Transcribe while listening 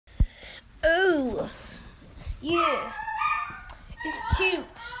Yeah, it's Toot.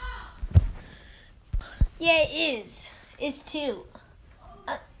 Yeah, it is. It's Toot.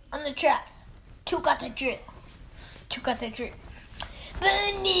 On the track. Toot got the drip. Toot got the drip.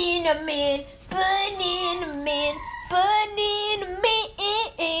 Banana man, banana man, banana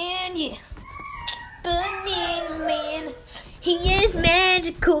man, yeah. Banana man, he is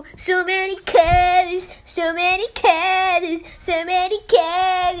magical. So many colors, so many colors, so many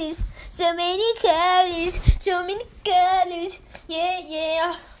colors, so many colors, so many colors.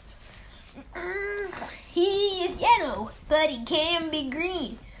 Yeah. He is yellow, but he can be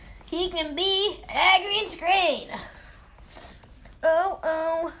green. He can be a green screen.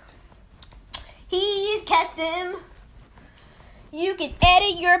 Oh. He is custom. You can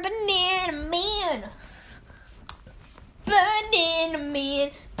edit your banana man. Banana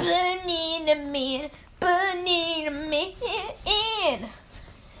man, banana man, banana man.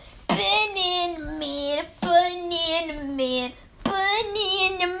 Banana man, banana man,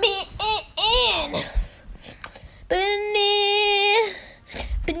 banana man.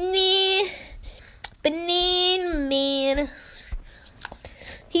 Banana man.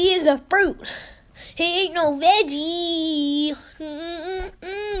 He is a fruit. He ain't no veggie.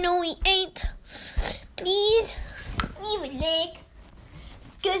 No, he ain't. Please leave a like,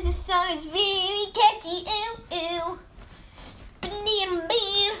 'cause the song is very catchy. Ooh.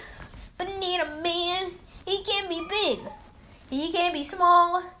 Banana man. He can be big. He can be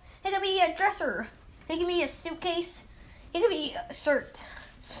small. He can be a dresser. He can be a suitcase. He can be a shirt.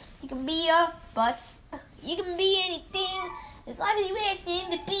 He can be a butt. You can be anything as long as you ask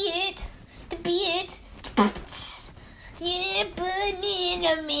him to be it. Yeah,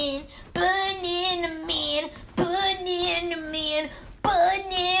 banana man, banana man, banana man,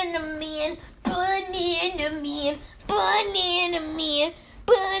 banana man, banana man, banana man, banana man,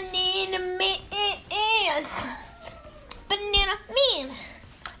 banana man, banana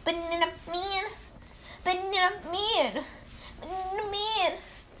man, banana man, banana man,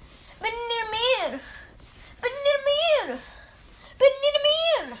 banana man, banana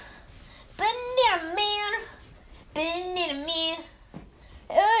man, banana man, banana man,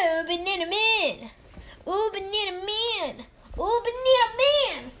 banana man, oh banana man, oh banana man, oh banana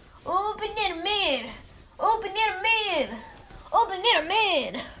man, oh banana man, oh banana man, oh banana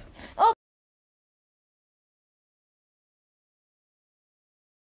man.